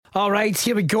All right,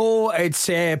 here we go. It's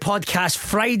Podcast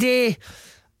Friday.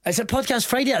 Is it Podcast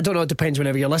Friday? I don't know. It depends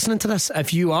whenever you're listening to this.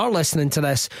 If you are listening to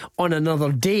this on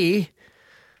another day,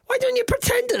 why don't you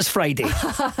pretend it's Friday?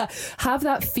 Have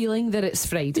that feeling that it's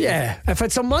Friday. Yeah. If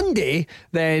it's a Monday,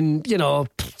 then,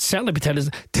 certainly pretend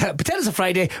it's a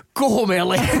Friday. Go home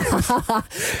early. Do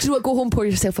you know what? Go home, pour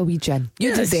yourself a wee gin.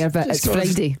 You deserve it. It's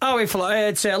Friday. Oh, wait for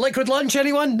it. It's liquid lunch,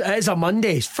 anyone? It's a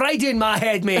Monday. It's Friday in my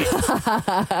head, mate.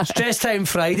 Stress time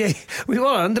Friday. We were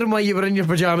wondering why you were in your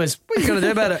pyjamas. What are you going to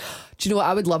do about it? Do you know what?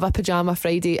 I would love a pyjama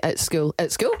Friday at school.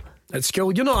 At school? At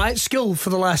school. You're not at school for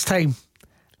the last time.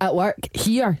 At work.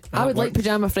 Here. I would like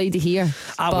pyjama Friday here.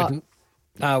 I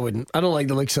wouldn't. I don't like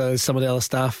the looks of some of the other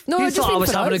staff. No, you thought I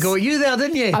was having a go at you there,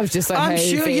 didn't you? I was just like, I'm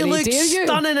sure you look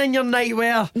stunning in your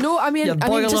nightwear. No, I mean, your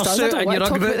boiler just suit and your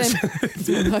Ugg boots.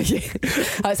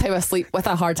 That's how I sleep, with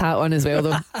a hard hat on as well,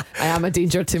 though. I am a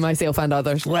danger to myself and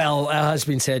others. Well, it has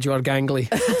been said you are gangly.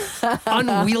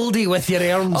 Unwieldy with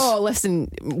your arms. Oh, listen,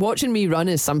 watching me run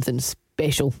is something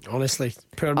special. Honestly,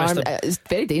 poor Mr. It's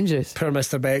very dangerous. Poor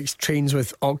Mr. Bex trains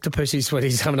with octopuses when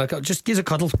he's having just gives a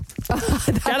cuddle.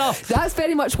 Get off. That's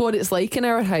very much what it's like in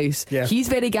our house. Yeah. He's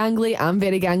very gangly, I'm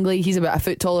very gangly. He's about a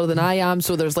foot taller than I am,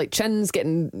 so there's like chins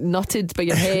getting nutted by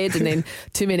your head and then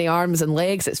too many arms and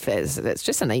legs. It's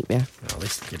just a nightmare. Well, at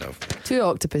least, two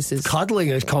octopuses. Cuddling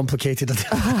is complicated.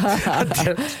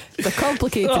 The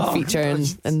complicated feature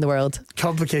in the world.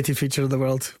 Complicated feature of the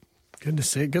world. Goodness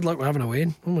sake, good luck with having a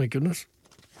weigh-in. Oh my goodness.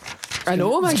 I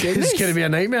know, my goodness. It's going to be a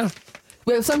nightmare.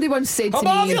 Well, somebody once said to me,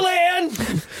 I'm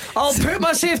ovulating. I'll put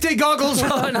my safety goggles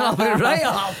on. I'll be right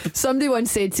up. Somebody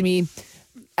once said to me,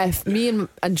 if me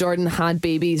and Jordan had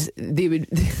babies, they would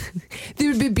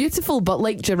be beautiful, but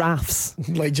like giraffes.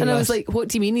 Like giraffes. And I was like, what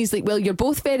do you mean? He's like, well, you're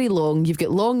both very long. You've got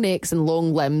long necks and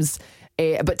long limbs,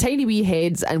 but tiny wee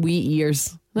heads and wee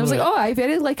ears. And I was like, I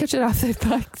very like a giraffe.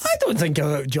 I don't think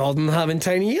about Jordan having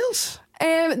tiny ears.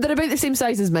 They're about the same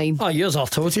size as mine. Oh, yours are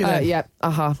totally then. Yeah,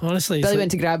 Honestly, Billy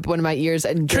went to grab one of my ears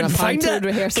and during a panto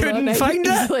rehearsal. Couldn't find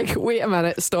it. He's like, wait a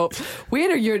minute, stop. Where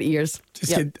are your ears?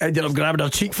 Ended up grabbing her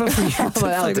cheek for free.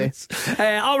 Well, do.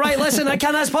 All right, listen, I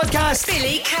Can This podcast.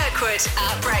 Billy Kirkwood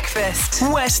at breakfast.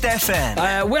 West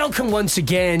FM. Welcome once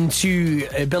again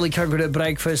to Billy Kirkwood at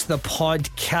Breakfast, the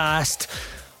podcast.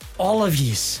 All of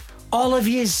yous,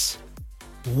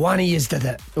 one of yous did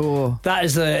it. Oh, that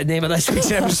is the name of this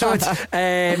week's episode.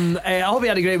 I hope you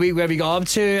had a great week. Where we got up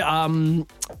to, I've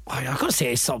got to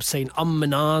say, stop saying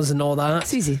and ahs and all that.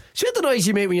 It's easy. See what the noise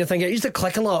you make when you think it used to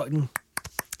click a lot. And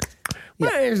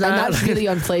and that's really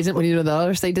unpleasant when you're on the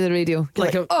other side of the radio.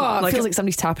 It feels like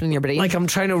somebody's tapping in your brain. Like I'm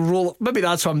trying to roll. Maybe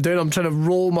that's what I'm doing. I'm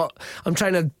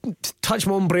trying to touch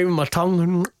my own brain with my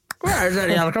tongue. Where is it?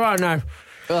 Yeah, come on now.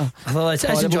 I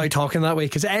just enjoy talking that way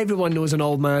because everyone knows an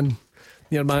old man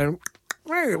near mine.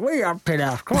 Way up to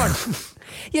there. Come on.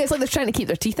 Yeah, it's like they're trying to keep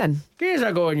their teeth in. Here's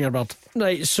a go in your bird.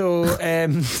 Right, so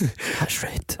that's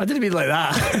rude. I didn't mean like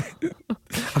that.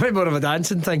 I meant more of a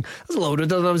dancing thing. That's a little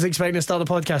ruder than I was expecting to start a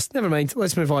podcast. Never mind,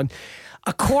 let's move on.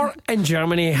 A court in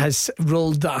Germany has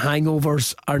ruled that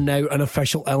hangovers are now an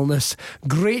official illness.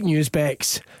 Great news,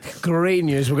 Bex. Great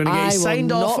news. We're going to get you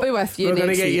signed off. Not be with you. We're going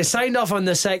to get you signed off on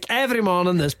the sick every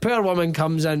morning. This poor woman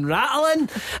comes in rattling,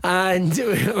 and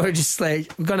we're just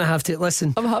like, we're going to have to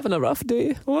listen. I'm having a rough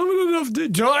day. I'm having a rough day.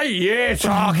 Joy, you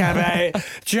talk about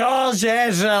George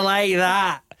Ezra like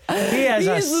that.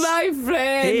 He's my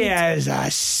friend. He is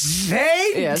a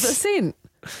saint. He is a saint.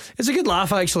 It's a good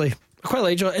laugh, actually. I quite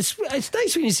like it. It's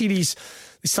nice when you see these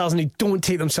stars and they don't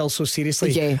take themselves so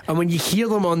seriously. Yeah. And when you hear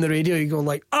them on the radio, you go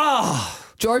like,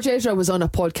 George Ezra was on a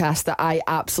podcast that I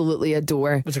absolutely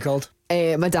adore. What's it called?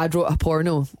 My dad wrote a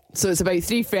porno. So it's about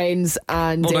three friends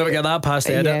and we'll never get that past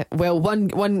the edit. Yeah, well,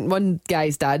 one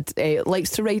guy's dad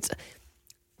likes to write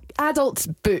adult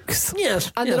books.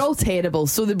 Yes. And they're all terrible.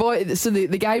 So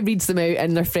the guy reads them out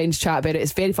and their friends chat about it.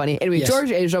 It's very funny. Anyway, yes.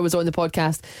 George Ezra was on the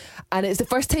podcast and it's the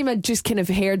first time I'd just kind of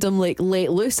heard him like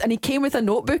let loose, and he came with a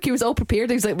notebook. He was all prepared.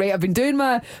 He was like, right, I've been doing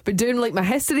my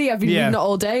history. I've been reading it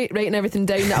all down, writing everything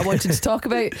down that I wanted to talk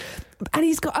about. And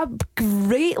he's got a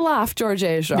great laugh, George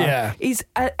Ezra. Yeah. He's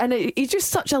just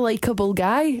such a likeable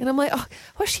guy. And I'm like, I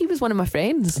wish he was one of my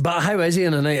friends. But how is he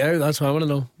in a night out? That's what I want to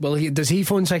know. Well, does he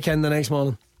phone sick in the next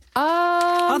morning?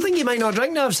 I think he might not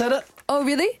drink now. I've said it. Oh,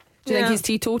 really? Do you think he's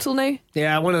teetotal now?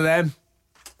 Yeah, one of them.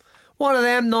 One of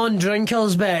them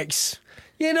non-drinkers, Bex.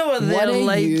 You know what they're One of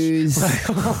like. yous.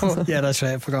 Yeah, that's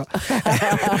right. I forgot.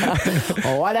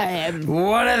 One of them.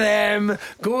 One of them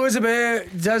goes about,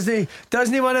 doesn't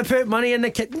he want to put money in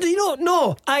the kitty?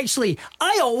 No, actually,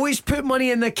 I always put money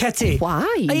in the kitty.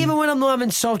 Why? Even when I'm not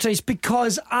having soft drinks,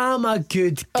 because I'm a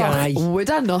good guy.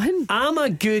 Would I nothing? I'm a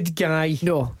good guy.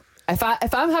 No. If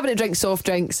I'm having to drink soft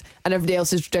drinks and everybody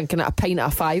else is drinking a pint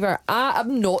at a $5,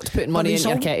 I'm not putting money in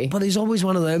your kitty. But there's always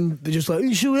one of them. They're just like,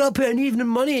 you should not put in evening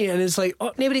money, and it's like,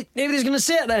 oh, nobody's going to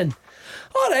say it then.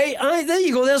 All right, there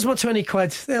you go. There's my 20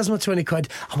 quid.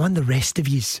 I want the rest of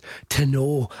yous to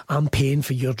know I'm paying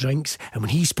for your drinks. And when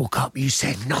he spoke up, you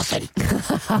said nothing.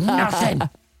 Nothing.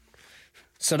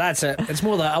 So that's it. It's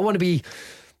more that I want to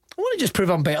just prove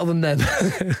I'm better than them.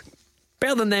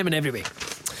 Better than them in every way.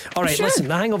 All right, listen,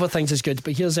 the hangover things is good,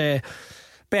 but here's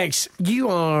Bex, you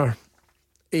are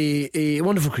a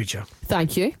wonderful creature.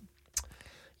 Thank you.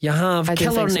 You have I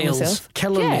killer think so nails. myself.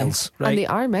 Killer nails, right? And they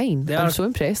are mine. They I'm are. so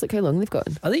impressed. Look how long they've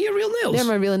gotten. Are they your real nails? They're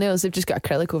my real nails. They've just got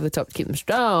acrylic over the top to keep them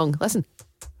strong. Listen.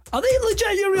 Are they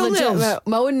legit your real nails?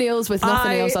 My own nails with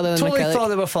nothing else other than totally acrylic. thought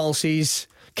they were falsies.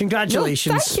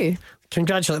 Congratulations. No, thank you.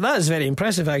 Congratulations. That is very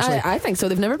impressive, actually. I think so.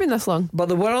 They've never been this long. But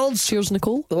the world's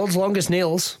Nicole. longest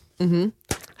nails. Mm-hmm.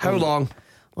 How long?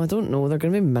 Well, I don't know. They're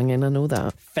going to be minging. I know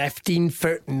that. 15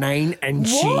 foot 9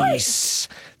 inches.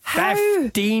 What? How?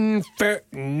 15 foot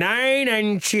 9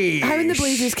 inches. How in the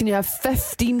blazes can you have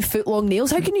 15-foot long nails?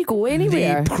 How can you go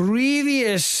anywhere? The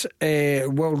previous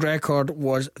world record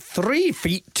was 3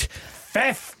 feet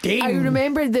 15. I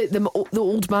remember the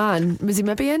old man. Was he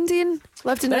maybe Indian?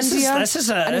 Lived in India. This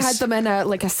is and he had them in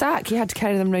a sack. He had to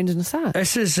carry them around in a sack.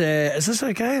 Is this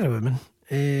a guy or a woman?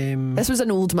 This was an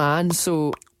old man,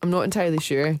 so I'm not entirely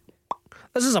sure.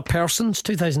 This is a person. It's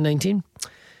 2019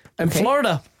 in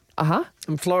Florida.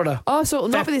 In Florida. Oh, so it'll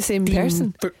not be the same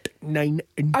person. 15 foot 9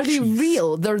 inches. Are they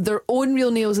real? They're their own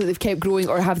real nails that they've kept growing,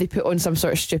 or have they put on some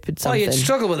sort of stupid Oh, something? you'd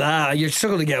struggle with that. You'd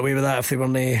struggle to get away with that if they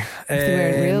weren't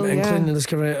real, including the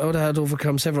discovery. I would have had to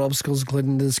overcome several obstacles,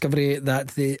 including the discovery that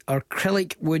the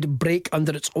acrylic would break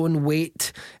under its own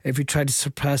weight if you tried to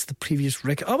surpass the previous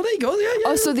record. Oh, well, there you go. Yeah.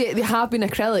 Oh, so they have been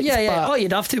acrylics. Yeah. But Oh,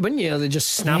 you'd have to, wouldn't you? They just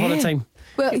snap all the time.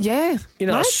 Well, yeah. You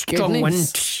know, My a strong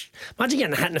goodness. wind. Imagine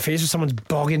getting hit in the face with someone's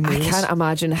bogging nails. I can't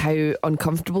imagine how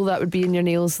uncomfortable that would be in your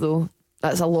nails, though.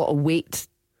 That's a lot of weight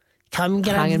Come,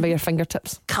 hanging by your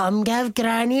fingertips. Come give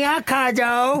Granny a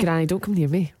cuddle. Granny, don't come near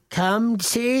me. Come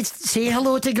say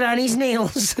hello to Granny's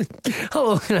nails.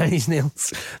 Hello, Granny's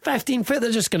nails. 15 foot,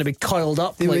 they're just going to be coiled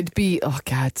up. They would be, oh,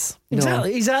 God. No.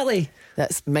 Exactly.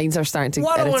 Mine's are starting to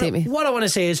irritate me. What I want to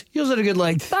say is, yours are a good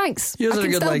leg. Thanks. Yours I are a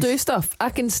can good still leg. do stuff. I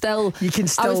can still. You can I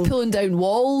was still- pulling down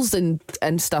walls and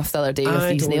stuff the other day with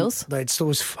these nails. It's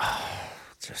those.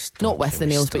 Just Not with the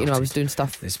nails, but I was doing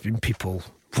stuff. There's been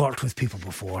worked with people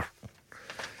before,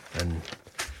 and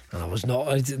I was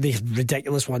not these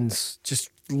ridiculous ones, just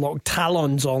long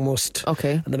talons almost.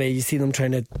 Okay. And the way you see them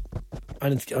trying to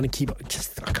on a keyboard,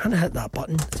 I can't hit that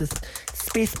button. Just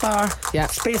space bar. Yeah.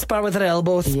 Space bar with an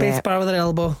elbow. Space bar with an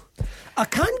elbow. I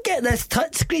can't get this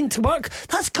touch screen to work.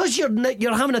 That's because you're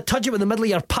having to touch it with the middle of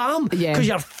your palm. Yeah. Because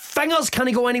your fingers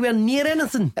can't go anywhere near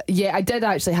anything. Yeah, I did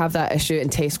actually have that issue in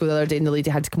Tesco the other day, and the lady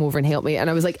had to come over and help me. And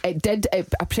I was like, I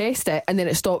pressed it, and then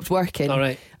it stopped working. All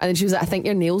right. And then she was like, I think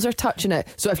your nails are touching it.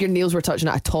 So if your nails were touching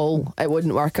it at all, it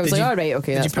wouldn't work. I was all right,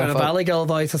 okay, Did that's you put my in a fault. Valley Girl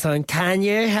voice or something? Can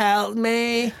you help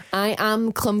me? I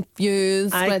am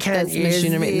confused I with can't this use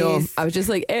machinery. No, these. I was just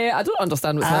like, I don't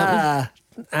understand what's happening.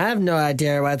 I have no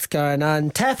idea what's going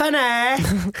on. Tiffany!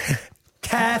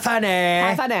 Tiffany!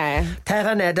 I Did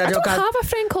you don't got have a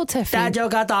friend called Tiffany. Did you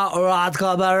got that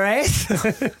raspberries?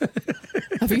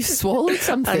 Have you swallowed I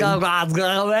something? got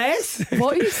raspberries.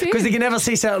 What are you saying? Because they can never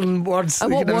say certain words.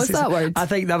 And They what can never was say that certain- word? I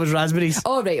think that was raspberries.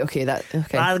 Oh, right, okay.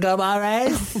 Okay.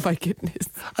 Raspberries. Oh, my goodness.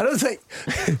 I don't think.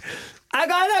 I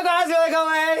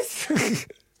got raspberries.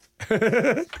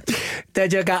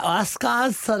 Did you get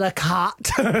Oscars for the cat?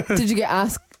 Did you get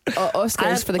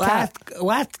Oscars for the cat?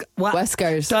 What?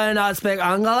 Whiskers. Do you not speak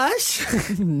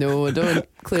English? No, I don't.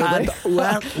 Clearly.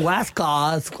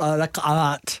 Whiskers for the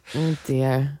cat. Oh,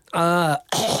 dear.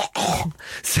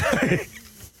 Sorry.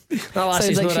 That Sounds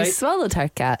lassie's like not she right. swallowed her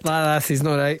cat. That lassie's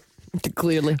not right.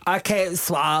 Clearly. I can't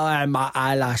swallow my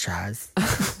eyelashes.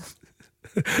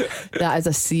 That is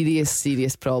a serious,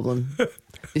 serious problem.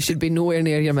 They should be nowhere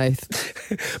near your mouth.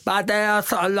 But they are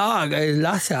so long,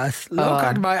 eyelashes. Look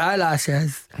at my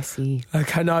eyelashes. I see. I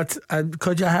cannot.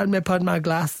 Could you help me put my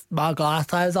glasses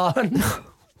on?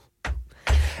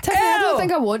 Tiffany, I don't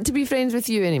think I want to be friends with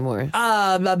you anymore.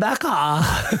 Rebecca.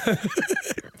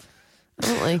 I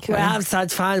don't like We her. have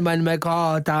such fun when we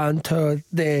go down to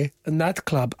the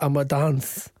nightclub and we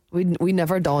dance. We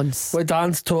never dance. We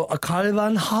dance to a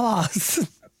Calvin Harris.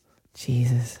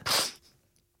 Jesus.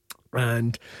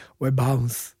 And we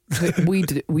bounce. We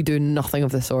do nothing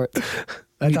of the sort.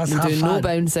 We We just have do no fun.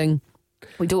 bouncing.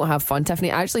 We don't have fun.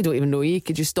 Tiffany, I actually don't even know you.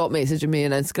 Could you stop messaging me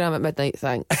on Instagram at midnight?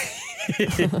 Thanks.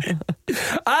 Rebecca,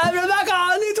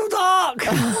 I need to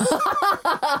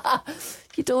talk.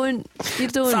 You don't.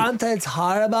 Something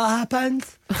horrible happened.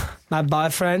 My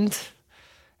boyfriend,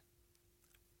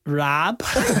 Rab.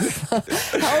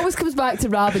 It always comes back to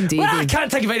Rab and Davey. Well, I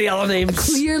can't think of any other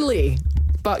names. Clearly.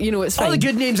 But, it's fine. All the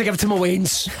good names I give to my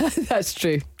Waynes. That's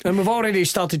true. And we've already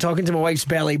started talking to my wife's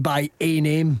belly by a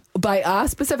name. By a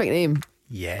specific name.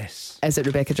 Yes. Is it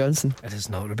Rebecca Johnson? It is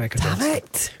not Rebecca Damn Johnson.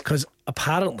 it. Because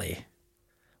apparently,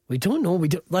 we don't know.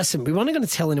 Listen, we weren't going to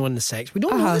tell anyone the sex. We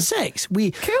don't know the sex. Cool.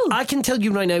 I can tell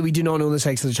you right now, we do not know the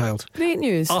sex of the child. Great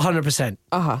news. 100%.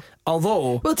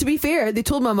 Although Well, to be fair, they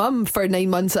told my mum for 9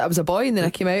 months that I was a boy, and then I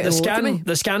came out and looked at me.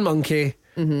 the scan monkey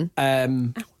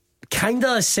kind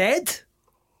of said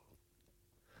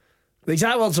the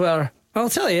exact words were, I'll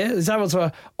tell you, the exact words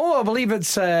were, I believe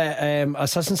it's a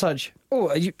such and such.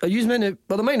 Are you meant to,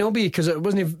 well, it might not be because it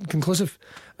wasn't even conclusive.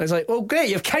 I was like, well, great,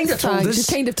 you've kind of told us. You've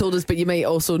kind of told us, but you might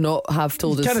also not have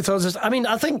told us. Kind of told us. I mean,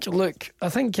 I think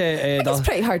It's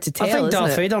pretty hard to tell, I think isn't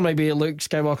Darth it? Vader might be Luke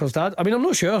Skywalker's dad. I mean, I'm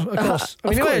not sure, of course. I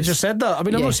mean, of you might have course. just said that. I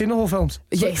mean, I've Yeah. not seen the whole films.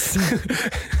 Yes.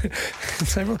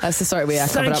 So, That's the sort of way I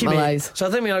cover thank up you, my mate. lies. So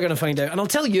I think we are going to find out. And I'll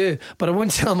tell you, but I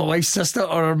won't tell my wife's sister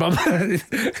or her mum.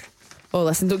 Oh,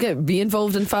 listen, don't get me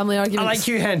involved in family I arguments. like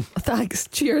you, hen. Thanks.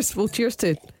 Cheers. Well, cheers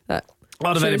to that.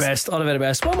 All the very Cheers. best. All the very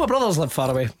best. Well, my brothers live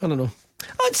far away. I don't know.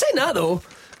 I'd say that, though.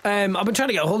 I've been trying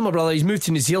to get a hold of my brother. He's moved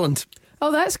to New Zealand.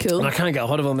 Oh, that's cool. And I can't get a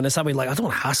hold of him, and it's that way, like, I don't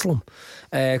want to hassle him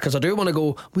because I do want to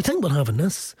go, we think we're having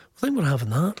this, we think we're having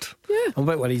that. Yeah. I'm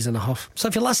about where he's in a huff. So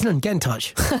if you're listening, get in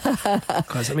touch.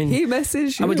 Because, I mean, He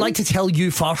messaged you. I would like to tell you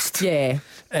first. Yeah.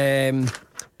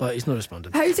 But he's not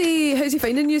responded. How's he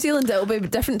finding New Zealand? It'll be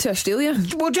different to Australia.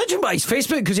 Well, judging by his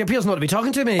Facebook, because he appears not to be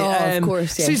talking to me. Oh, of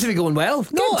course, yes. Seems to be going well.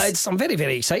 No, Good. I'm very,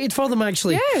 very excited for them,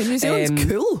 actually. Yeah, New Zealand's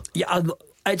cool. Yeah,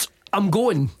 I'm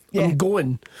going. Yeah. I'm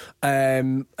going.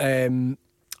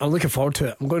 I'm looking forward to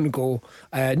it. I'm going to go.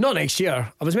 Not next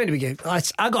year. I was meant to be.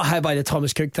 I got hit by the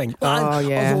Thomas Cook thing. Oh,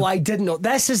 yeah. Although I didn't know.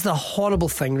 This is the horrible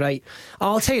thing, right?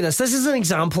 I'll tell you this. This is an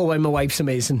example why my wife's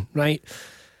amazing, right?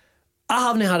 I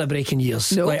haven't had a break in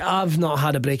years. No. Like, I've not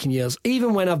had a break in years.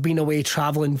 Even when I've been away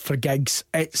travelling for gigs,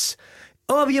 it's,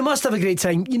 you must have a great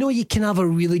time. You know, you can have a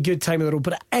really good time on the road,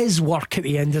 but it is work at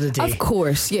the end of the day. Of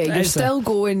course, yeah. You're is still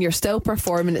going, you're still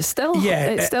performing. It still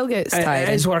gets tiring. It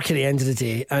is work at the end of the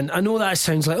day. And I know that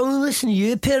sounds like, listen,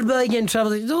 you pair boy again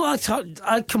travelling. No,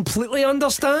 I completely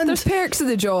understand. There's perks of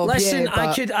the job. Listen, yeah,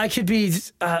 but I could be.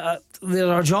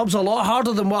 There are jobs a lot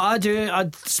harder than what I do.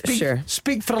 I Sure.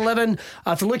 speak for a living.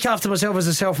 I have to look after myself as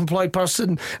a self-employed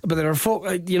person. But there are folk,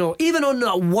 even on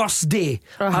the worst day,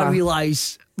 I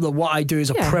realise that what I do is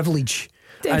a privilege.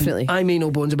 Definitely. And I make no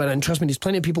bones about it. And trust me, there's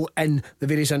plenty of people in the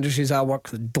various industries I work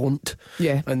that don't.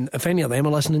 Yeah. And if any of them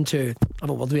are listening to, have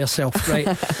a word with yourself, right?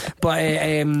 But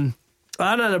I hadn't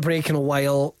had a break in a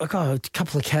while. I got a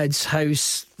couple of kids,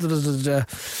 house,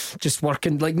 just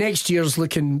working. Like next year's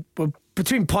looking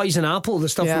between Pies and Apple, the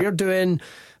stuff we're doing,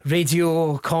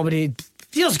 radio, comedy.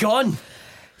 Year's gone.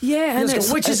 yeah, and Year's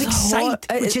gone, which is hot.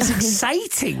 exciting. Which is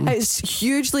exciting. It's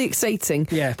hugely exciting.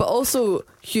 Yeah. But also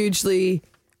hugely.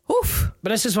 Oof. But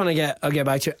this is when I'll get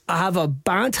back to it. I have a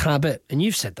bad habit, and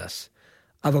you've said this.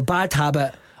 I have a bad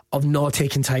habit of not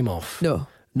taking time off. No.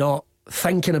 Not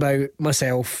thinking about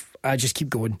myself. I just keep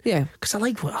going. Yeah. Because I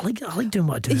like doing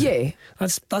what I do. Yeah.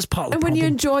 That's part of the And problem. when you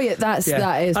enjoy it, that is part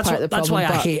of the problem. That's why I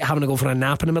but- hate having to go for a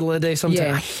nap in the middle of the day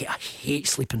sometimes. Yeah. I hate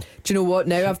sleeping. Do you know what?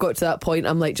 Now I've got to that point.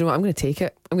 I'm like, do you know what? I'm going to take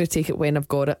it. I'm going to take it when I've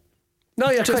got it. No,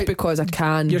 you're Just quite, because I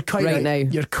can you're quite right now.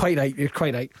 You're quite right. You're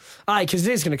quite right. Aye, because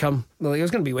today's going to come. Well,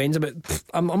 there's going to be Wayne's but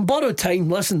I'm borrowed time.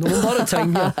 Listen, I'm on borrowed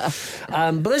time here.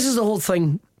 But this is the whole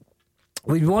thing.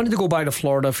 We wanted to go back to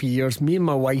Florida for years. Me and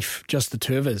my wife, just the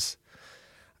two of us.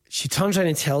 She turns around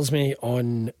and tells me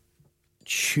on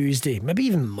Tuesday, maybe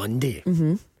even Monday.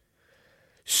 Mm-hmm.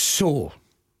 So,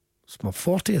 it's my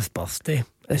 40th birthday in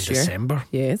This year. December.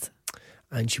 Yes.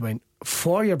 And she went,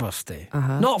 for your birthday.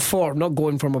 Not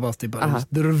going for my birthday, but it was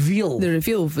the reveal The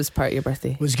reveal was part of your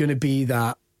birthday. was going to be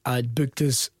that I'd booked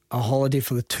us a holiday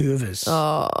for the two of us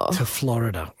to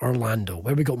Florida, Orlando,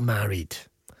 where we got married.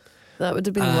 That would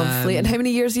have been lovely. And how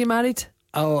many years are you married?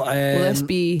 Oh, Will this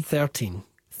be 13?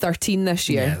 13 this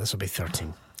year? Yeah, this will be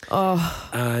 13.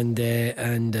 and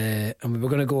we were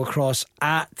going to go across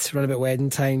at around about wedding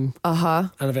time,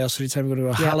 anniversary time. We're going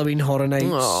to go to Halloween Horror Nights.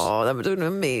 Oh, that would have been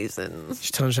amazing.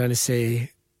 She turns around to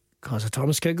say, "Cause of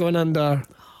Thomas Cook going under,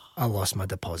 I lost my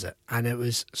deposit," and it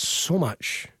was so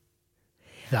much.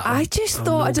 I just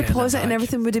thought a deposit and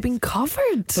everything would have been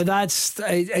covered. But it's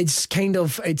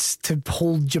to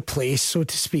hold your place, so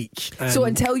to speak. So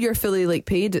until you're fully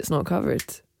paid, it's not covered.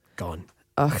 Gone.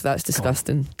 Ugh, that's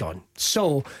disgusting. Gone.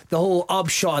 So the whole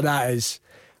upshot of that is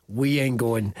we ain't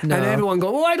going. No. And everyone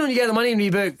go, well, why don't you get the money and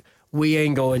rebook? We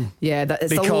ain't going. Yeah,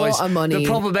 it's because a lot of money. The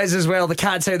problem is as well, the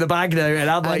cat's out of the bag now, and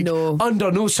I'm like,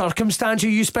 under no circumstance are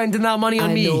you spending that money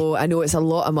on me. I know, it's a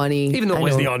lot of money. Even though it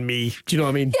wasn't on me. Do you know what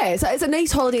I mean? Yeah, it's a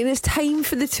nice holiday and it's time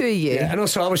for the two of you. Yeah, and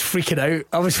also I was freaking out.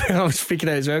 I was freaking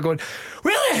out as well, going,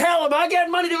 where the hell am I getting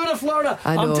money to go to Florida?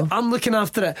 I know. I'm looking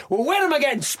after it. Well, where am I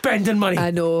getting spending money?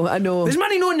 I know. There's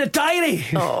money not in the diary.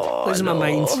 Losing my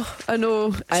mind. I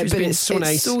know. It's so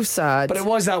nice. It's so sad. But it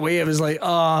was that way. It was like,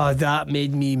 that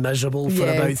made me miserable for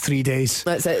about 3 days.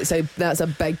 That's it. That's a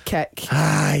big kick.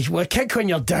 Aye, well, a kick when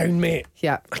you're down, mate.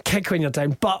 Yeah. A kick when you're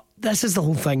down. But this is the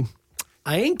whole thing.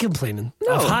 I ain't complaining.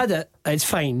 No. I've had it. It's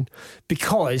fine.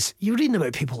 Because you're reading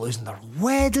about people losing their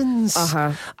weddings.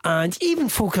 And even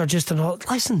folk are just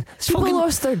listen. People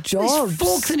lost their jobs. There's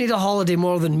folk that need a holiday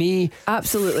more than me.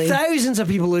 Absolutely. Thousands of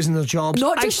people losing their jobs.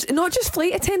 Not just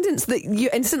flight attendants that you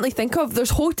instantly think of.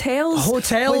 There's hotels with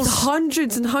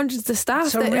hundreds and hundreds of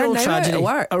staff that are now out of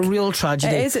work. A real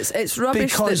tragedy. It is. It's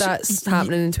rubbish that's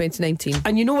happening in 2019.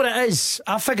 And you know what it is?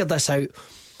 I figured this out.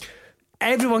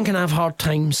 Everyone can have hard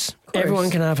times. Everyone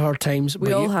can have hard times.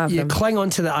 We all have them. You cling on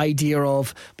to the idea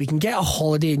of we can get a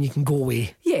holiday and you can go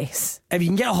away. Yes. If you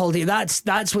can get a holiday,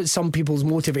 that's what some people's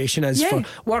motivation is for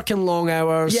working long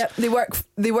hours. Yep, they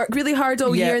work really hard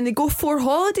all year and they go 4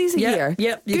 holidays a year.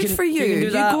 Yep, good for you.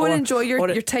 You go and enjoy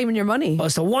your time and your money.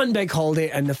 It's the one big holiday,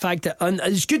 and the fact that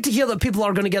it's good to hear that people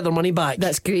are going to get their money back.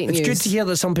 That's great news. It's good to hear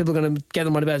that some people are going to get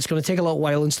their money back. It's going to take a little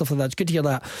while and stuff like that. It's good to hear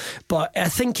that. But I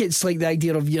think it's like the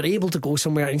idea of you're able to go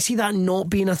somewhere and see that not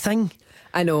being a thing.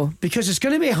 I know. Because it's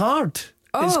going to be hard.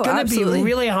 It's going to be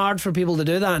really hard for people to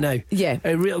do that now. Yeah.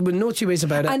 With no two ways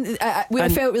about it. And I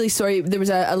felt really sorry. There was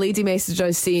a lady message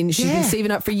us saying she's been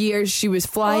saving up for years. She was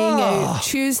flying out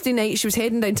Tuesday night. She was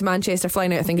heading down to Manchester,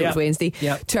 flying out, I think it was Wednesday,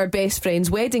 to her best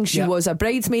friend's wedding. She was a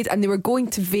bridesmaid and they were going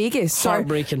to Vegas.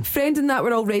 Heartbreaking. So her friend and that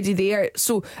were already there.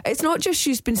 So it's not just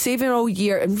she's been saving all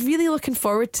year and really looking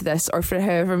forward to this, or for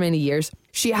however many years.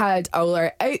 She had all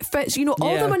her outfits,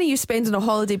 all the money you spend on a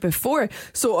holiday before.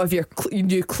 So of your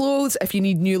new clothes, if you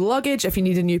need new luggage, if you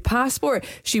need a new passport.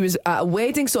 She was at a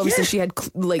wedding, so obviously she had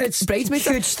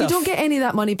bridesmaids stuff. You don't get any of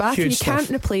that money back, and you can't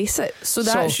replace it. So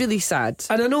that's really sad.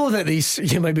 And I know that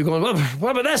you might be going,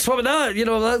 what about this? What about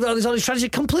that? There's all these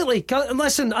strategies. Completely.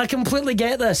 Listen, I completely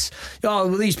get this.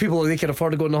 These people, they can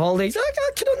afford to go on the holidays. I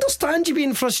can understand you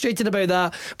being frustrated about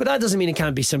that, but that doesn't mean it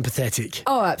can't be sympathetic.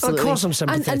 Oh, absolutely. Of course I'm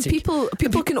sympathetic. And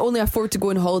people can only afford to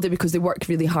go on holiday because they work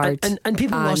really hard and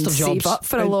people lost their jobs, save up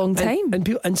for a long time,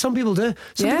 and some people do.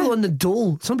 Some people on the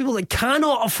dole, some people that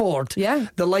cannot afford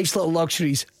the life's little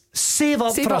luxuries, save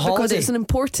up for a holiday because it's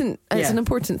an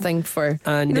important thing for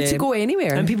to go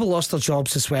anywhere. And people lost their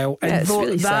jobs as well, and it's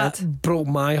really that sad. broke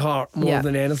my heart more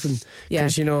than anything,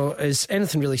 because is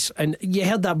anything really. And you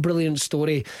heard that brilliant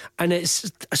story, and it's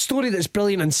a story that's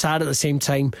brilliant and sad at the same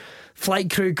time.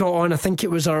 Flight crew got on, I think it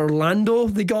was Orlando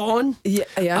they got on,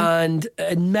 and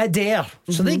in mid-air,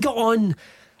 so they got on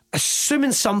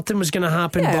assuming something was going to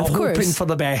happen, but hoping for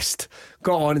the best.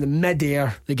 Got on in the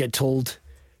mid-air, they get told,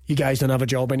 you guys don't have a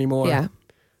job anymore.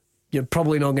 You're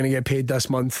probably not going to get paid this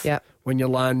month. When you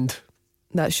land,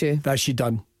 that's you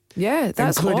done. Yeah,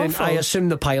 that's including awful. I assume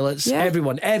the pilots,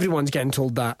 everyone's getting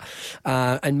told that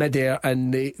in mid-air,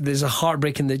 and there's a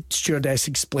heartbreak in the stewardess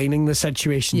explaining the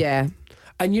situation.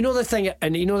 And you know the thing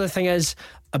is,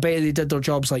 I bet they did their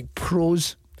jobs like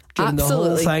pros during the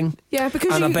whole thing. Yeah,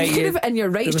 because you could have, and your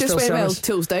rights just went, well,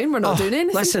 tools down, we're not doing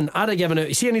anything. Listen, I'd have given out,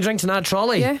 you see any drinks in that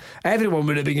trolley? Everyone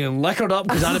would have been getting liquored up,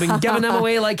 because I'd have been giving them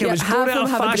away like it was going out of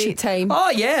fashion. Have a great time.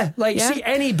 Oh yeah, see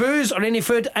any booze or any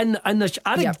food in the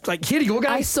I'd have, like, here you go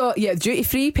guys. I saw duty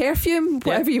free perfume,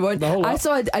 whatever you want.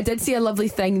 I did see a lovely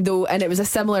thing though, and it was a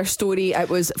similar story. It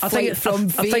was flight from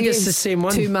Vegas the same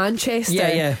one. to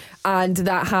Manchester. And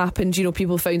that happened,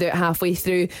 people found out halfway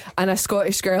through, and a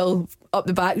Scottish girl up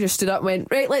the back just stood up and went,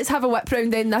 right, let's have a whip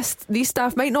round then. These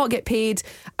staff might not get paid,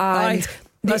 and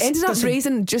They ended up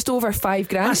raising just over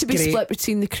 $5,000 to be split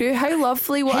between the crew. How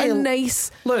lovely! What a nice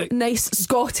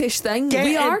Scottish thing.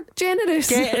 We are generous.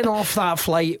 Getting off that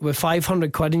flight with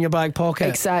 500 quid in your back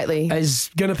pocket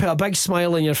is going to put a big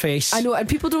smile on your face. I know, and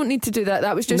people don't need to do that.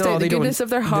 That was just out of the goodness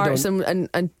of their hearts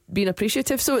and being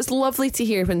appreciative. So it's lovely to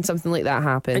hear when something like that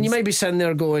happens. And you might be sitting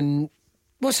there going,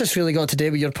 what's this really got to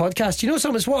do with your podcast? You know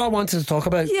something? It's what I wanted to talk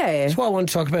about. Yeah. It's what I want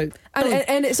to talk about.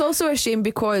 And it's also a shame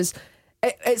because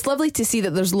it's lovely to see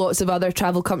that there's lots of other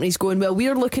travel companies going, well,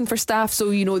 we're looking for staff, so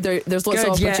there's lots of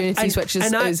opportunities, which is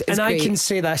great. I can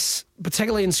say this,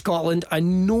 particularly in Scotland, I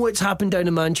know it's happened down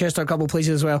in Manchester, a couple of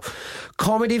places as well.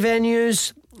 Comedy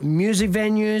venues, music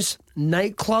venues,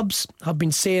 nightclubs have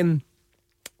been saying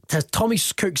to Tommy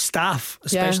Cook's staff,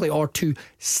 especially, or to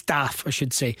staff, I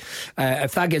should say,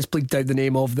 if that gets bleeped out the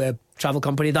name of the travel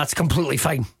company, that's completely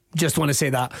fine. Just want to say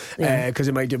that because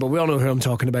it might do, but we all know who I'm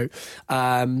talking about.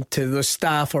 To the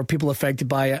staff or people affected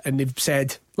by it, and they've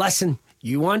said, listen,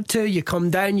 you want to, you come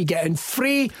down, you get in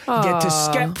free, you get to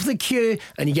skip the queue,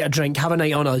 and you get a drink. Have a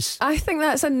night on us. I think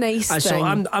that's a nice thing. So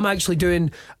I'm actually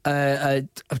doing I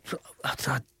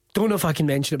don't know if I can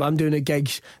mention it, but I'm doing a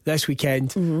gig this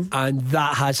weekend, and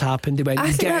that has happened.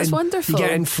 I think that's wonderful. You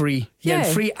get in free. You get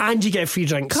in free, and you get free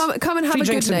drinks. Come and have free a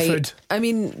drinks good and night. Food. I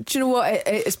mean, do you know what?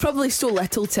 It's probably so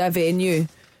little to a venue,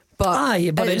 but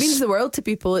it means the world to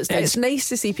people. It's nice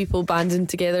to see people banding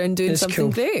together and doing something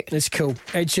great. It's cool.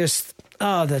 It's just...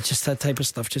 that's that type of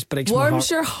stuff just breaks my heart. Warms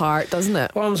your heart, doesn't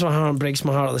it? Warms my heart and breaks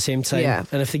my heart at the same time. Yeah.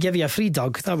 And if they give you a free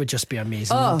dog, that would just be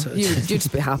amazing. You'd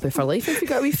just be happy for life if you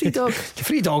got a wee free dog.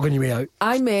 Free dog on your way out.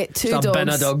 I met two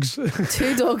dogs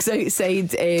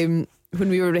outside when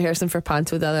we were rehearsing for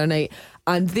Panto the other night,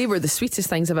 and they were the sweetest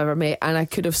things I've ever met, and I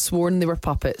could have sworn they were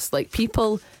puppets, like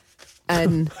people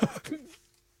and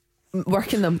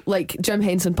working them like Jim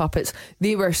Henson puppets.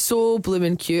 They were so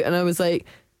blooming cute, and I was like,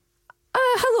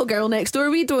 hello girl next door,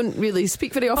 we don't really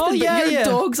speak very often, but your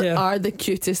dogs are the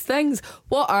cutest things.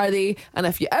 What are they? And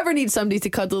if you ever need somebody to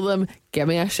cuddle them, give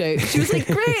me a shout. She was like,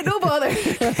 great, no bother.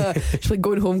 She's like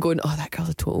going home going, oh, that girl's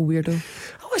a total weirdo.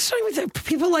 What's wrong with it?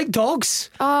 People like dogs.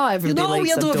 Everybody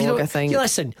likes a dog, I think.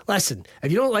 Listen,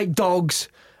 if you don't like dogs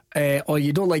or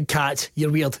you don't like cats,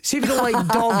 you're weird. See, if you don't like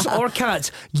dogs or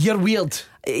cats, you're weird.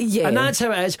 Yeah. And that's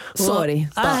how it is. Sorry.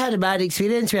 I had a bad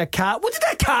experience with a cat. What did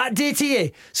a cat do to you?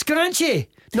 Scrunch you?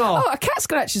 No. A cat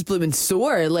scratch is blooming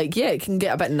sore. Like, it can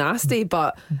get a bit nasty,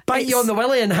 but bite you on the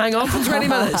willy and hang on for 20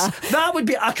 minutes. That would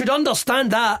be, I could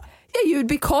understand that. Yeah, you would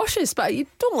be cautious, but you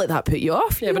don't let that put you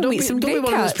off. Yeah, but don't be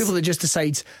one of those people that just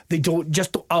decides I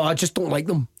just don't like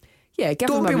them. Yeah, give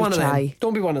them a try.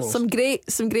 Don't be one of those. Some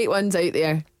great ones out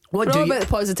there. What We're all about the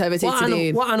positivity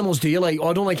today. What animals do you like?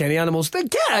 I don't like any animals. Then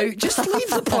get out. Just leave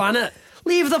the planet.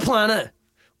 Leave the planet.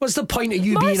 What's the point of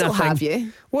you being a thing? Have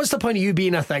you? What's the point of you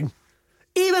being a thing?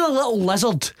 Even a little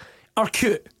lizard are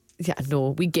cute. Yeah, no,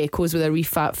 we geckos with our wee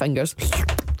fat fingers.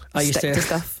 I used to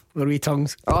stuff. With wee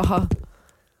tongues. I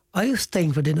was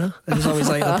staying for dinner. It was always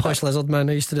like the posh lizard man.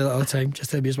 I used to do that all the time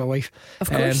just to amuse my wife. Of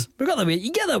course.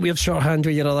 You get that weird shorthand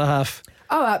with your other half.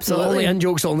 Oh, absolutely. All the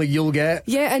in-jokes only you'll get.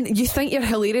 Yeah, and you think you're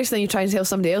hilarious, then you try and tell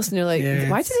somebody else, and you're like,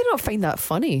 why did they not find that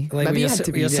funny? Like maybe you had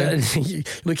to be there. You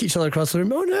look each other across the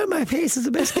room. Oh no, my face is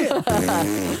a biscuit. What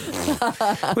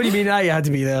do you mean? You had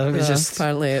to be there. It was just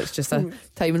apparently it's just a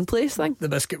time and place thing. The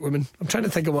biscuit woman. I'm trying to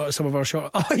think of what some of our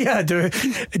short. Oh yeah, I do.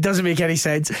 It doesn't make any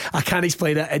sense. I can't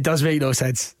explain it. It does make no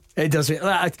sense. It does.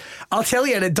 I'll tell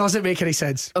you, and it doesn't make any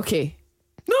sense. Okay.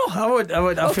 No, I would.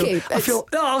 I feel.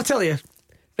 No, I'll tell you.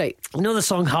 Right. You know the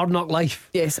song Hard Knock Life?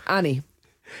 Yes, Annie.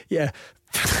 Yeah.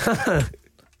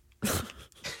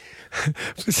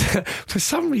 For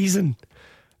some reason,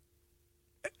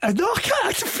 I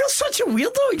feel such a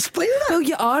weirdo explaining it. Well,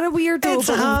 you are a weirdo, but we've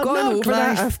gotten over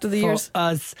that after the years.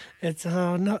 It's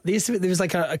not. There was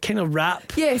like a kind of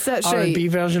rap. Yes, that's R&B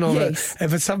right. version of it.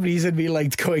 And for some reason, we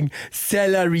liked going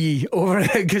celery over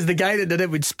it because the guy that did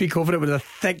it would speak over it with a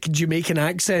thick Jamaican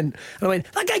accent. And I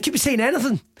went, that guy could be saying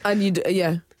anything.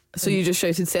 And so you just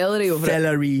shouted celery over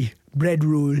celery. Bread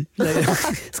roll.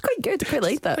 It's quite good. I quite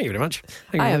like that. Thank you very much.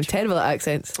 I am terrible at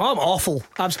accents. Oh, I'm awful.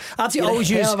 I have to always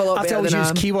use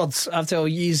keywords. I have to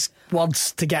use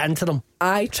words to get into them.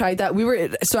 I tried that.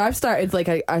 I've started like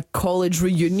a college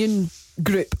reunion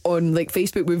group on like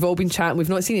Facebook. We've all been chatting. We've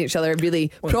not seen each other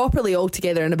really properly all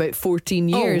together in about 14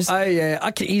 years.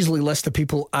 I can easily list the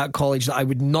people at college that I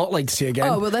would not like to see again.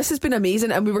 Oh well, this has been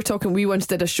amazing. And we once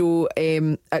did a show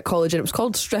at college, and it was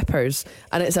called Strippers,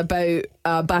 and it's about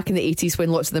back in the 80s when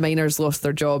lots of the miners lost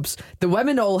their jobs. The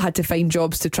women all had to find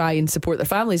jobs to try and support their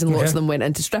families, and lots of them went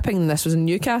into stripping, and this was in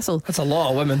Newcastle. That's a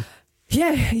lot of women.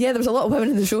 Yeah, there was a lot of women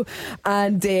in the show,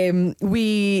 and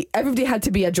everybody had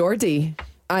to be a Geordie.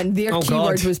 And their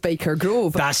keyword was Biker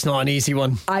Grove. That's not an easy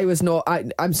one. I was not.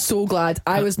 I'm so glad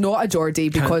I was not a Geordie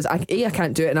because I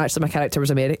can't do it. And actually, my character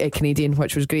was Canadian,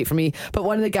 which was great for me. But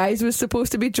one of the guys was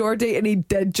supposed to be Geordie, and he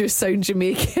did just sound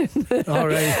Jamaican. All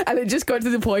right. And it just got to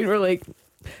the point where like,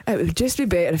 it would just be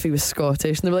better if he was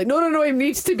Scottish. And they were like, no, he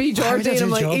needs to be Geordie. And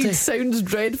I'm like, he sounds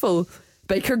dreadful.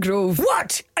 Biker Grove.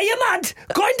 What? Are you mad?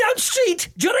 Going down street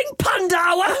during Panda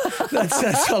Hour?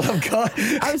 That's all I've got.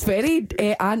 I was very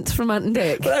Ant from Ant and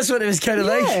Dec. Well, that's what it was kind of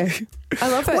like. I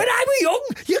love it. When I was young,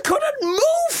 you couldn't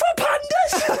move for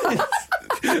pandas.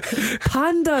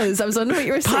 Pandas. I was wondering what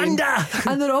you were saying. Panda.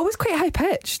 And they're always quite high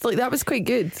pitched. Like, that was quite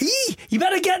good. You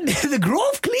better get the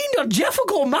Grove cleaned or Jeff will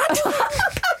go mad.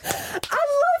 I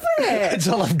love it. That's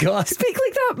all I've got. Speak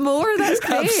like that more. That's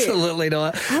great. Absolutely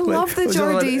not. I love the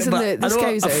Geordies and the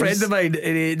Scousers. A friend of mine,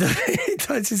 and he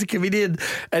does, he's a comedian,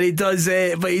 and he does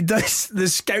the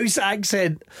Scouse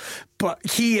accent, but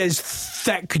he is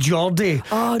thick Geordie.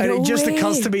 Oh, and no it just way.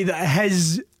 occurs to me that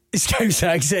his Scouse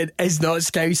accent is not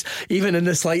Scouse, even in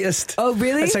the slightest. Oh,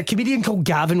 really? It's a comedian called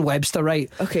Gavin Webster, right?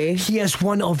 Okay. He is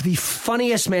one of the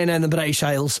funniest men in the British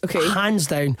Isles, hands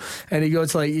down. And he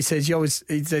goes like, he says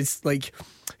the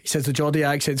Geordie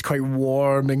accent's quite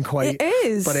warm and quite. It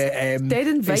is. But dead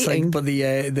inviting. But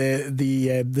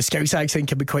the Scouse accent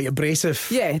can be quite abrasive.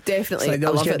 Yeah, definitely. It's like they I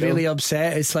always love get it, really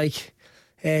upset. It's like,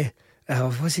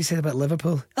 what's he said about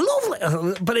Liverpool? I love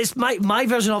it, but it's my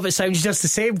version of it sounds just the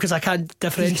same because I can't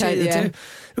differentiate the two.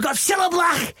 We've got Cilla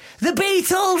Black, the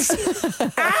Beatles.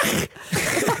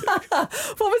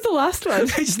 What was the last one?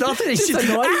 It's nothing. It's just a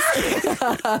noise.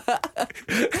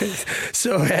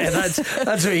 So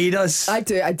that's what he does. I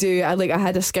do. I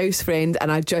had a Scouse friend, and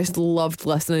I just loved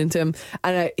listening to him.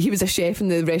 And he was a chef in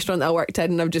the restaurant I worked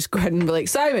in, and I would just go ahead and be like,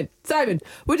 Simon,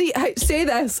 would he say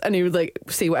this? And he would like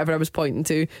say whatever I was pointing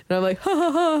to, and I'm like, ha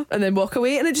ha ha, and then walk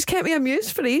away. And it just kept me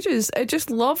amused for ages. I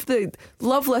just love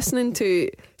listening to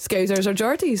Scousers or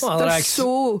Geordies. Well, they're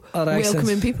so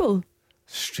welcoming people.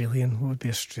 Australian. What would be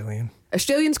Australian?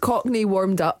 Australian's Cockney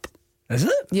warmed up. Is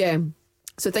it? Yeah.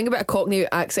 So think about a Cockney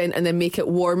accent and then make it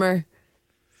warmer.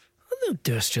 I don't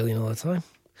do Australian all the time.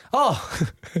 Oh,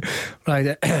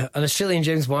 right. An Australian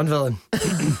James Bond villain.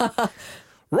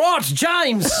 Right,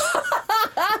 James.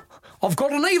 I've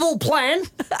got an evil plan.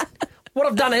 What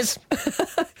I've done is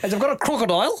I've got a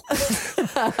crocodile.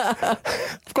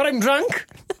 I've got him drunk.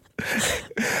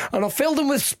 And I've filled him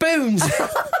with spoons.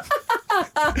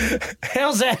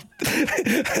 How's that?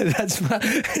 That's my.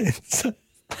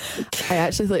 I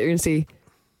actually thought you were going to say,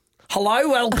 hello,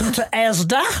 welcome to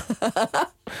ASDA.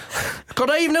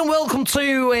 Good evening, welcome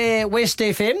to West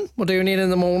FM. We're doing it in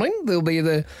the morning. There'll be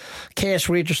the cash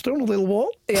register in a little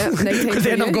while. Yeah, because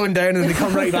they end up going down and they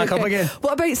come right back up again.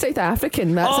 What about South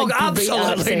African? That's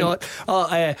absolutely not.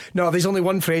 No, there's only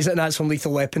one phrase, and that's from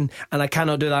Lethal Weapon, and I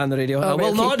cannot do that on the radio. I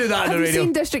will not do that on the radio. Have you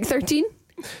seen District 13?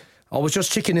 I was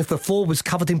just checking if the floor was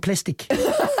covered in plastic.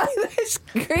 That's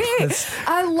great.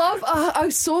 I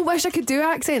so wish I could do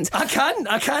accents. I can.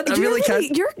 I really can.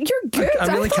 You're good.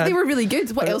 I thought they were really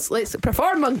good. What else? Let's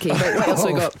perform monkey. Right, what else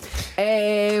we got?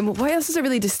 What else is a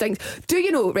really distinct? Do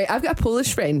you know? Right, I've got a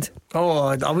Polish friend. Oh,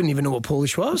 I wouldn't even know what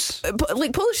Polish was. But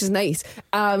like Polish is nice.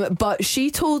 But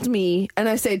she told me, and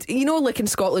I said, like in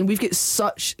Scotland, we've got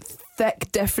such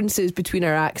thick differences between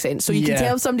our accents, so you can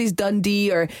tell somebody's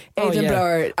Dundee or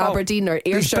Edinburgh or Aberdeen or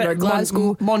Ayrshire or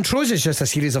Glasgow. Montrose is just a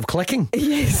series of clicking.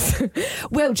 Yes.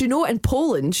 Well, do you know, in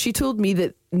Poland, she told me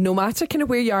that no matter kind of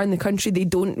where you are in the country, they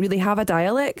don't really have a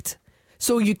dialect,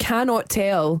 so you cannot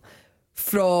tell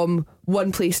from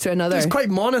one place to another. It's quite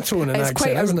monotone in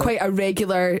accent, isn't it? Quite a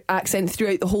regular accent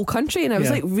throughout the whole country. And I was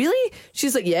like, really?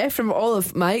 She's like, yeah, from all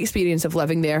of my experience of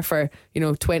living there for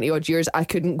 20 odd years, I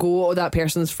couldn't go, oh, that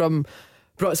person's from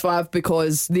Wrocław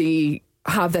because they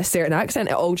have this certain accent.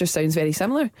 It all just sounds very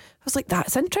similar. I was like,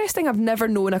 that's interesting. I've never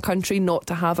known a country not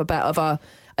to have a bit of a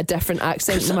different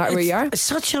accent no matter where you are. It's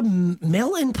such a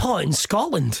melting pot in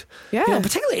Scotland. Yeah.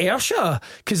 Particularly Ayrshire,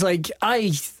 because like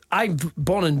I'm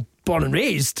born and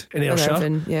raised in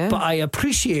Ayrshire, but I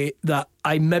appreciate that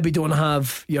I maybe don't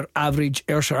have your average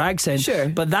Ayrshire accent. Sure.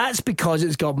 But that's because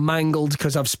it's got mangled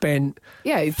because I've spent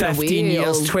 15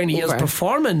 years, 20 years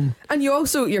performing. And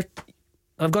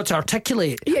I've got to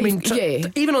articulate. Yeah,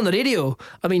 even on the radio.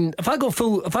 I mean, if I go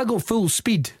full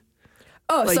speed.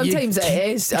 Oh, like sometimes it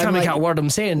is. You can't make out a word I'm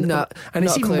saying. No, and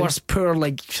it's even worse,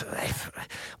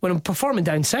 when I'm performing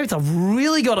down south, I've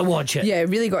really got to watch it. Yeah,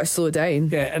 really got to slow down.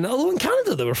 Yeah, and although in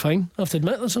Canada they were fine, I have to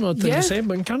admit, that's an odd thing to say,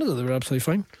 but in Canada they were absolutely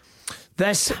fine.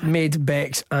 This made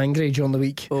Bex angry during the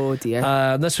week. Oh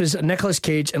dear. This was Nicolas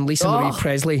Cage and Lisa Marie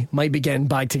Presley might be getting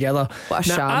back together. What a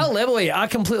now, sham. I'll level it, I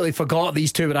completely forgot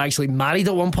these two were actually married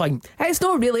at one point. It's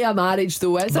not really a marriage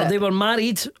though, is But it? they were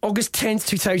married August 10th,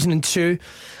 2002,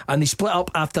 and they split up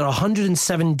after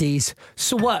 107 days.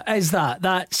 So what is that?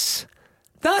 That's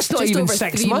not Just even over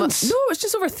 6 3 months. No, it's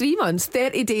just over 3 months.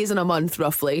 30 days in a month,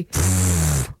 roughly.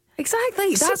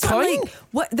 Exactly. That's the what I'm point? like.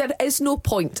 What? There is no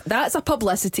point. That's a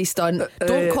publicity stunt.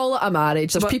 Don't call it a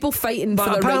marriage. There's people fighting for the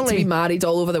right to apparently- be married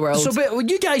all over the world. So, but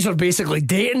you guys were basically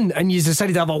dating, and you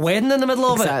decided to have a wedding in the middle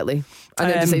of it. Exactly. And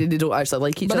then decided they don't actually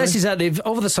like each But other. this is it. They've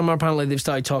over the summer apparently they've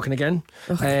started talking again.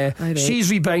 right.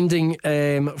 She's rebounding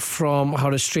from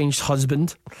her estranged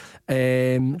husband,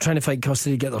 trying to fight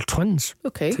custody to get their twins.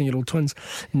 Okay. 10-year-old twins.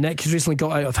 Nick has recently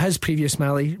got out of his previous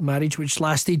marriage, which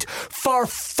lasted for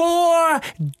 4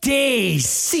 days.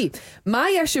 See, my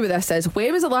issue with this is,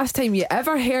 when was the last time you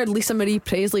ever heard Lisa Marie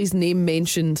Presley's name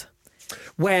mentioned?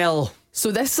 Well, So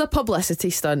this is a publicity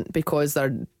stunt because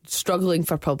they're struggling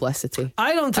for publicity.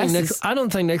 I don't think This is- I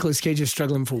don't think Nicolas Cage is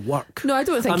struggling for work. No, I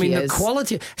don't think I mean he the is.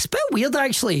 quality. It's a bit weird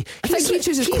actually. I think he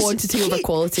chooses quantity over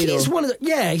quality, He's though. one of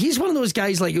he's one of those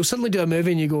guys like you'll suddenly do a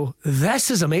movie and you go,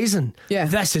 this is amazing. Yeah.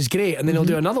 This is great, and then he'll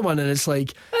do another one and it's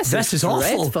like this is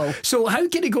awful. dreadful. So how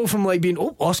can he go from like being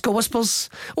Oscar whispers?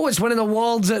 It's winning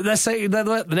awards at this side,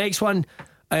 the next one.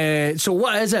 So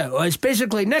what is it? Well, it's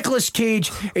basically Nicolas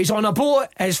Cage is on a boat.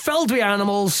 It's filled with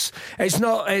animals. It's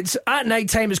at night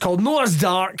time. It's called Noah's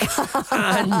Dark.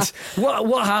 And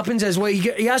what happens is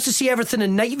he has to see everything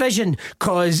in night vision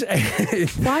because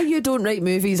Why you don't write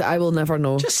movies, I will never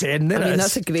know. just saying. There I mean, it is.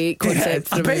 that's a great concept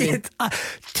for I a bet movie. you,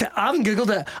 I haven't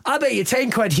googled it. I bet you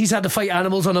 10 quid he's had to fight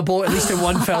animals on a boat at least in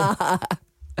one film.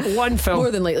 One film.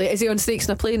 More than likely. Is he on Snakes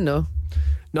in a Plane? No.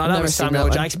 No, I've that never was seen Samuel that L.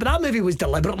 one. Jackson. But that movie was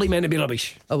deliberately meant to be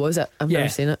rubbish. Oh, was it? I've never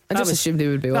seen it. I just assumed he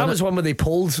would be on That it. was one where they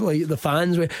polled like the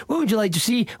fans. What would you like to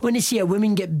see? Want to see a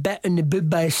woman get bit in the boob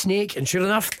by a snake? And sure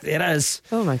enough, there it is.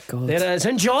 Oh my God. There it is.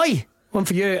 Enjoy. One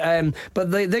for you.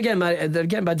 But they're getting married. They're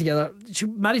getting back together. She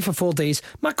married for 4 days.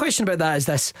 My question about that is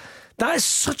this: that is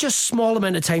such a small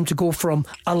amount of time to go from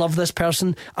I love this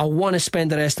person, I want to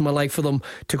spend the rest of my life for them,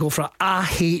 to go from I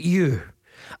hate you.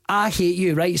 I hate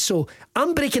you. Right. So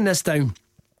I'm breaking this down.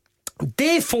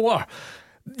 Day 4,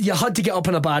 you had to get up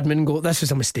in a bad mood and go, this was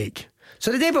a mistake.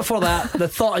 So the day before that, the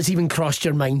thought has even crossed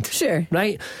your mind. Sure.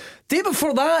 Right? Day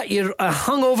before that, you're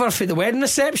hungover for the wedding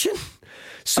reception.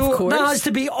 So Of course. that has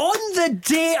to be on the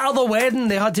day of the wedding.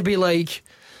 They had to be like,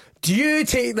 do you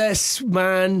take this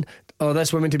man or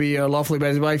this woman to be your lawfully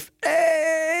wedded wife?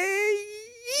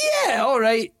 Yeah, all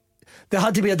right. There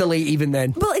had to be a delay even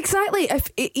then. Well, exactly. If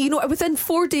within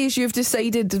 4 days you've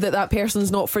decided that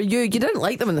person's not for you, you didn't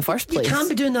like them in the first place. You can't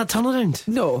be doing that turnaround.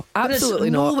 No, absolutely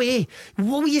There's not. No way.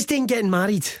 What were you doing getting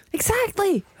married?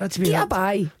 Exactly. Had to be Get that- a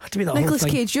bye. had to be the whole Nicolas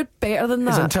thing. Cage, you're better than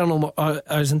His that.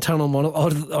 internal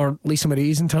monologue, or Lisa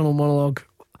Marie's internal monologue.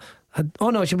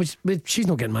 She's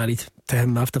not getting married to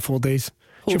him after 4 days.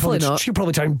 Hopefully not. She'll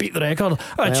probably try and beat the record.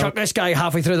 I'd chuck this guy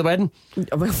halfway through the wedding.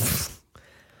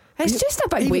 It's just a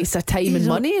big waste of time and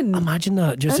money. And Imagine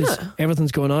that, just Isn't as it?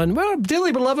 everything's going on. We're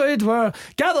dearly beloved, we're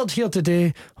gathered here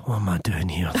today. What am I doing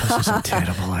here? This is a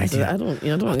terrible idea. I don't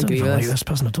I don't agree even with like this. this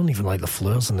person. I don't even like the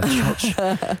flowers in the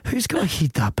church. Who's got a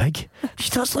head that big? She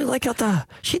does look like her dad.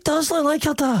 She does look like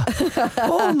her dad.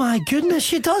 Oh my goodness,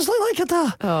 she does look like her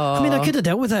dad. I mean, I could have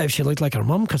dealt with it if she looked like her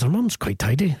mum, because her mum's quite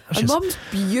tidy. Her mum's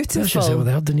There's just beautiful. with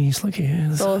her, Denise. Look at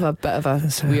you. It's all of a bit of a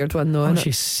weird one, though, Oh, isn't it?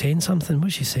 she's saying something.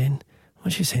 What's she saying?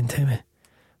 What's she saying to me?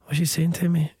 What's she saying to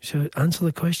me? Should I answer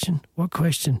the question? What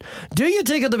question? Do you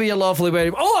take her to be your lawfully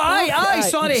wedded? Oh, aye,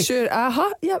 sorry. Sure,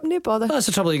 yep, no bother. That's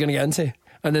the trouble you're going to get into.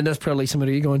 And then there's poor Lisa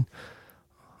Marie going,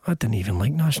 I didn't even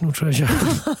like National Treasure.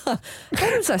 How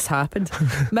has this happened?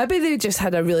 Maybe they just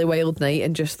had a really wild night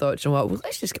and just thought, you know what, well,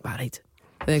 let's just get married.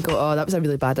 And then go, oh, that was a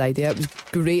really bad idea. It was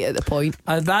great at the point.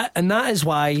 And that is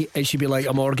why it should be like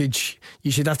a mortgage.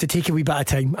 You should have to take a wee bit of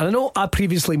time. And I know I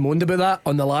previously moaned about that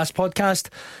on the last podcast,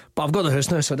 but I've got the house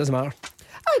now, so it doesn't matter.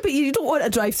 Aye, but you don't want a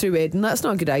drive-through wedding. That's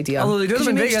not a good idea. Although they do 'Cause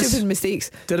them you in make Vegas. stupid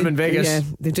mistakes. Did them in Vegas. Yeah,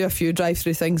 they do a few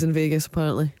drive-through things in Vegas,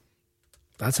 apparently.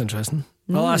 That's interesting.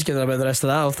 I'll ask you about the rest of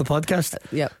that off the podcast.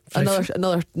 Yep. Thanks.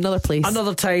 Another place.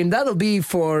 Another time. That'll be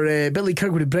for Billy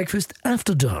Kirkwood at Breakfast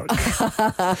After Dark.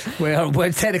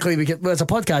 where technically it's a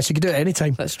podcast, you can do it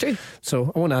anytime. That's true.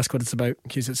 So I won't ask what it's about in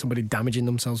case it's somebody damaging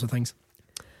themselves with things.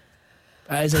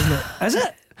 It is, isn't it? Is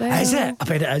it? Is it? I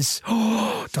bet it is.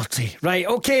 Oh, dirty. Right,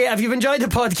 okay, if you've enjoyed the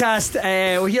podcast,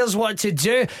 well, here's what to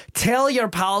do. Tell your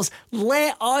pals,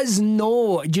 let us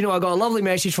know. Do you know, I got a lovely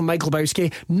message from Mike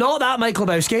Lebowski. Not that Mike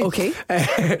Lebowski. Okay.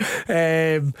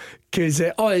 Because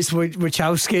it's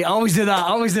Wachowski. I always do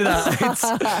that. It's,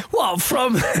 what,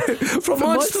 from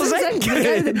Monsters Inc? The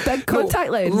guy with the big contact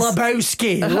lens.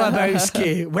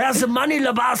 Lebowski. Where's the money,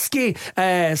 Lebowski?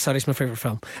 Sorry, it's my favourite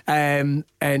film.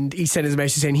 And he sent us a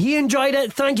message saying he enjoyed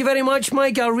it. Thank you very much,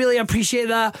 Mike. I really appreciate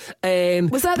that.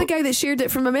 Was that the guy that shared it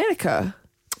from America?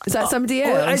 Is that somebody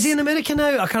else? Is he in America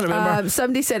now? I can't remember.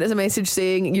 Somebody sent us a message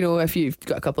saying, if you've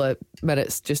got a couple of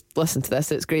minutes, just listen to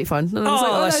this. It's great fun. And I was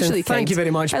like, listen, really thank you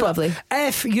very much. How lovely.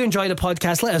 If you enjoy the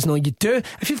podcast, let us know you do.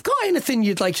 If you've got anything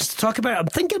you'd like us to talk about, I'm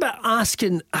thinking about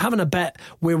having a bit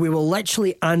where we will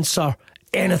literally answer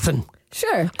anything.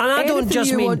 Sure. And I don't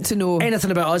just mean want to know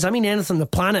anything about us. I mean anything on the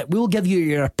planet. We'll give you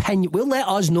your opinion. We'll let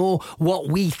us know what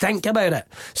we think about it.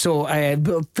 So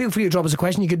feel free to drop us a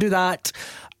question. You could do that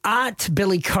at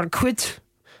Billy Kirkwood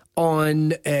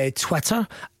on Twitter,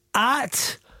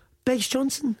 at Bex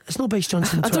Johnson. It's not Bex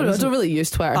Johnson. I don't really use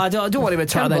Twitter. I don't worry about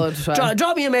Twitter then.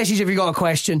 Drop me a message if you've got a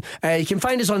question. You can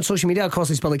find us on social media. Of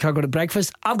course, it's Billy Kirkwood at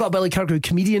Breakfast. I've got a Billy Kirkwood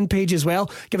comedian page as well.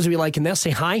 Give us a wee like in there.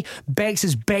 Say hi. Bex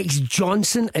is Bex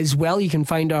Johnson as well. You can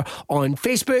find her on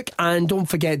Facebook. And don't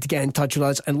forget to get in touch with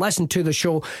us and listen to the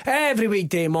show every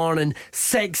weekday morning,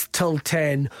 6 till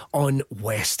 10 on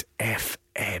West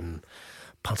FM.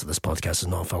 Part of this podcast is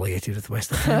not affiliated with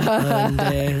West FM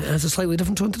and has a slightly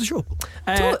different tone to the show.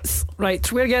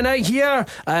 Right, we're getting out here.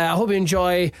 I hope you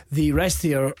enjoy the rest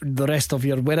of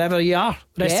your wherever you are,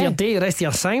 rest of your day, rest of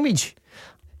your sandwich.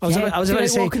 I was about to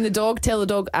say, walking the dog, tell the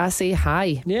dog I say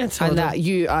hi. Yeah, and that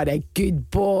you are a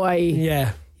good boy.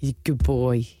 Yeah, you good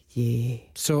boy. Yeah.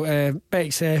 So,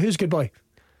 Bex, who's a good boy?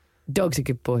 Dog's a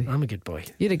good boy. I'm a good boy.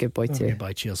 You're a good boy too. I'm a good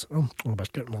boy. Cheers. Oh,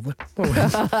 biscuit, lovely.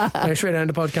 Straight down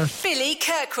the podcast. Billy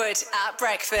Kirkwood at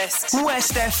Breakfast.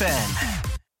 West FM.